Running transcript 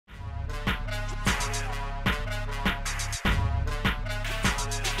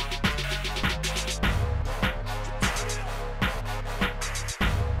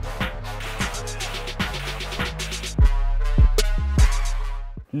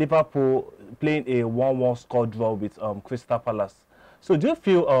Liverpool playing a 1-1 score draw with Crystal Palace. So do you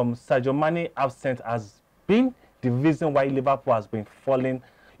feel Sadio Mané absent has been the reason why Liverpool has been falling?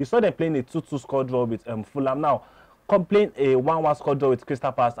 You saw them playing a 2-2 score draw with Fulham. Now, playing a 1-1 score draw with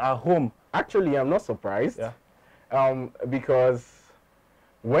Crystal Palace at home. Actually, I'm not surprised. Yeah. Because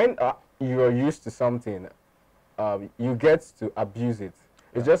when you are used to something, you get to abuse it.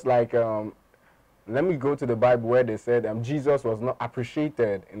 It's just like, let me go to the Bible where they said Jesus was not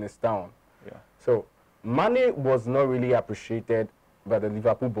appreciated in his town. Yeah. So Mané was not really appreciated by the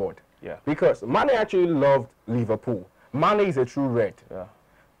Liverpool board. Yeah. Because Mané actually loved Liverpool. Mané is a true red. Yeah.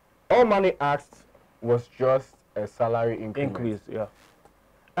 All Mané asked was just a salary increase. Yeah.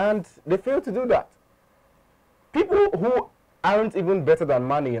 And they failed to do that. People who aren't even better than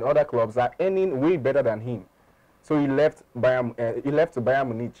Mané in other clubs are earning way better than him. So he left to Bayern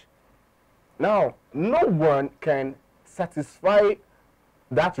Munich. Now, no one can satisfy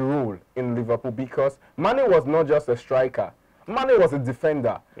that role in Liverpool because Mané was not just a striker. Mané was a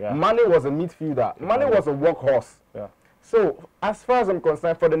defender. Yeah. Mané was a midfielder. Mané was a workhorse. Yeah. So, as far as I'm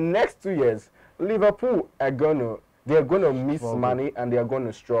concerned, for the next 2 years, Liverpool are gonna miss Mané and they are going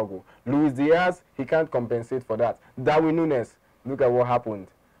to struggle. Luis Diaz, he can't compensate for that. Darwin Núñez, look at what happened.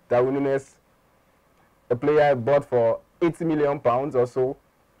 Darwin Núñez, a player bought for £80 million or so,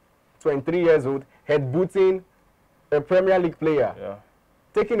 23 years old, head-booting a Premier League player,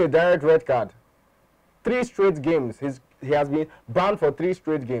 taking a direct red card. 3 straight games. He has been banned for 3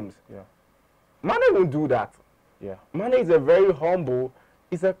 straight games. Yeah. Mané won't do that. Yeah. Mané is a very humble,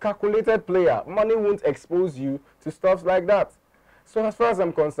 he's a calculated player. Mané won't expose you to stuff like that. So as far as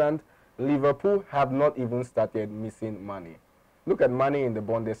I'm concerned, Liverpool have not even started missing Mané. Look at Mané in the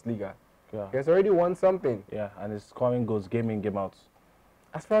Bundesliga. Yeah. He has already won something. Yeah, and he's scoring goals game in, game out.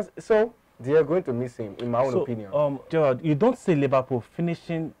 As far as, so they are going to miss him, in my own opinion. Gerald, you don't see Liverpool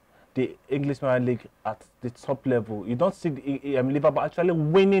finishing the English Premier League at the top level. You don't see Liverpool actually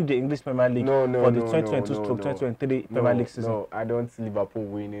winning the English Premier League for the 2022-2023 Premier League season. No, I don't see Liverpool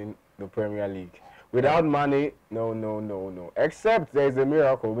winning the Premier League. Without Mané, no. Except there is a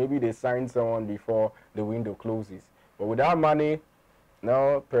miracle. Maybe they sign someone before the window closes. But without Mané,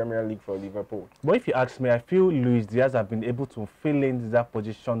 no Premier League for Liverpool. But if you ask me, I feel Luis Diaz have been able to fill in that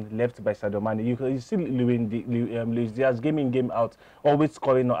position left by Sadio Mané. You see Luis Diaz game in, game out, always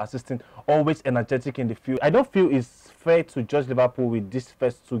scoring or assisting, always energetic in the field. I don't feel it's fair to judge Liverpool with these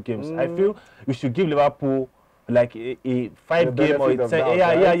first 2 games. I feel we should give Liverpool like a 5-game or a 10.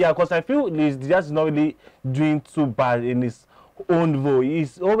 Yeah. Because I feel Luis Diaz is not really doing too bad in his own role.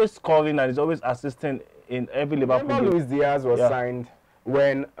 He's always scoring and he's always assisting in every Liverpool game. Luis Diaz was signed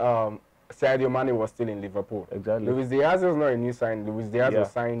when Sadio Mané was still in Liverpool. Exactly. Luis Diaz is not a new sign. Luis Diaz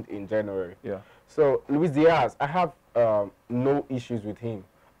was signed in January. Yeah. So Luis Diaz, I have no issues with him.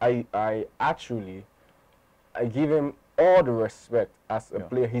 I give him all the respect as a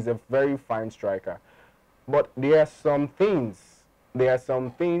player. He's a very fine striker. But there are some things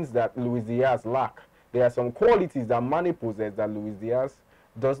that Luis Diaz lack. There are some qualities that Mané possesses that Luis Diaz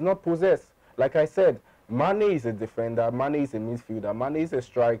does not possess. Like I said, Mané is a defender, Mané is a midfielder, Mané is a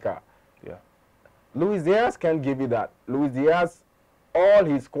striker. Yeah. Luis Diaz can give you that. Luis Diaz, all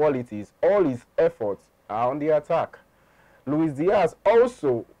his qualities, all his efforts are on the attack. Luis Diaz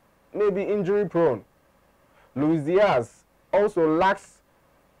also may be injury prone. Luis Diaz also lacks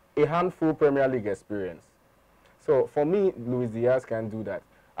a handful Premier League experience. So for me, Luis Diaz can do that.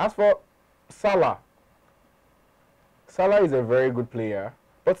 As for Salah, Salah is a very good player,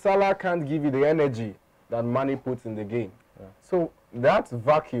 but Salah can't give you the energy that Mané puts in the game. Yeah. So that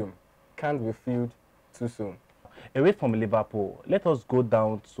vacuum can't be filled too soon. Away from Liverpool, let us go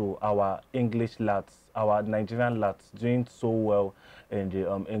down to our English lads, our Nigerian lads doing so well in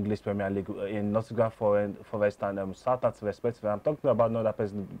the English Premier League, in Nottingham Forest and Southampton respectively. I'm talking about no other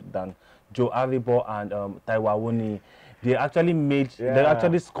person than Joe Aribo and Taiwo Awoniyi. They actually they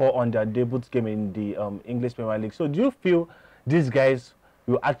actually score on their debut game in the English Premier League. So do you feel these guys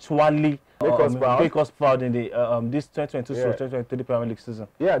will actually make us proud in the this 2022-2023 Premier League season?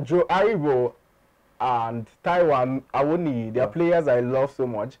 Yeah, Joe Aribo and Taiwo Awoniyi, they are players I love so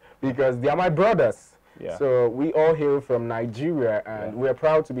much because they are my brothers. Yeah. So we all hail from Nigeria and we are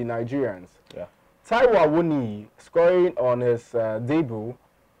proud to be Nigerians. Yeah. Taiwo Awoniyi scoring on his debut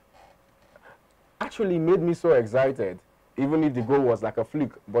actually made me so excited, even if the goal was like a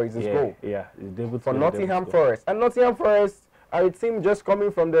fluke, but it's his goal. Yeah, his debut for Nottingham Forest. And Nottingham Forest are a team just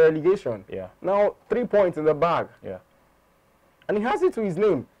coming from the relegation. Yeah. Now 3 points in the bag. Yeah. And he has it to his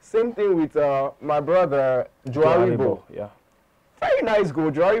name. Same thing with my brother Joe Aribo. Yeah. Very nice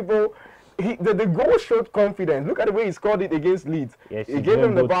goal. Joe Aribo, the goal showed confidence. Look at the way he scored it against Leeds. Yes, he gave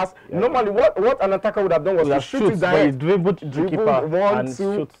him the pass. Yeah. Normally, what an attacker would have done was to shoot it direct. He dribbled one, and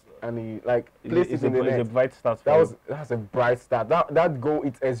two, shoot. and he like placed it in the net. It's a bright start. That's a bright start. That goal,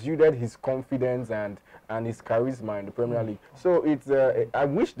 it exuded his confidence and his charisma in the Premier League. So it's I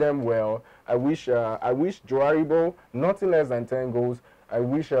wish them well. I wish Aribo nothing less than 10 goals. I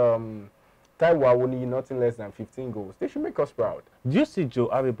wish Taiwo Awoniyi nothing less than 15 goals. They should make us proud. Do you see Joe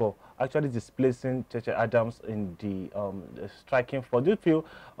Aribo actually displacing Cheche Adams in the striking force? Do you feel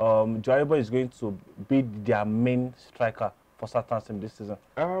Joe Aribo is going to be their main striker for Southampton this season?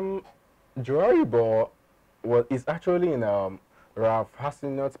 Joe Aribo is actually in Ralph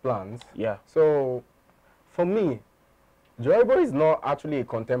Hasenhüttl's plans. Yeah. So for me, Joe Aribo is not actually a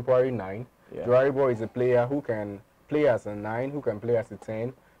contemporary 9. Yeah. Joe Aribo is a player who can play as a 9, who can play as a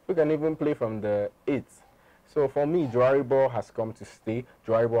 10, who can even play from the 8. So for me, Joe Aribo has come to stay.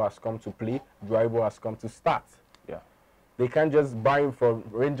 Joe Aribo has come to play. Joe Aribo has come to start. Yeah. They can't just buy him for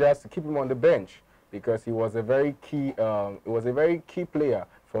Rangers to keep him on the bench, because he was a very key player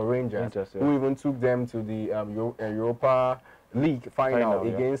for Rangers yeah. who even took them to the Europa League final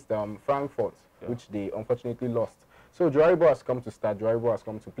against Frankfurt, yeah. which they unfortunately lost. So Joe Aribo has come to start. Joe Aribo has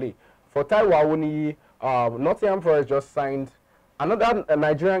come to play. For Taiwo Awoniyi, Nottingham Forest just signed another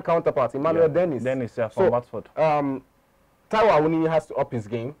Nigerian counterpart, Emmanuel Dennis. Dennis, yeah, from Watford. Taiwo Awoniyi has to up his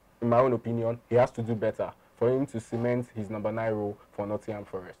game, in my own opinion. He has to do better for him to cement his number 9 role for Nottingham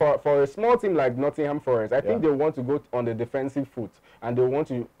Forest. For a small team like Nottingham Forest, I think they want to go on the defensive foot, and they want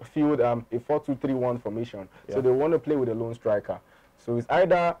to field a 4-2-3-1 formation. Yeah. So they want to play with a lone striker. So it's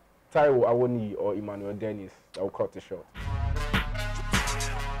either Taiwo Awoniyi or Emmanuel Dennis that will cut the shot.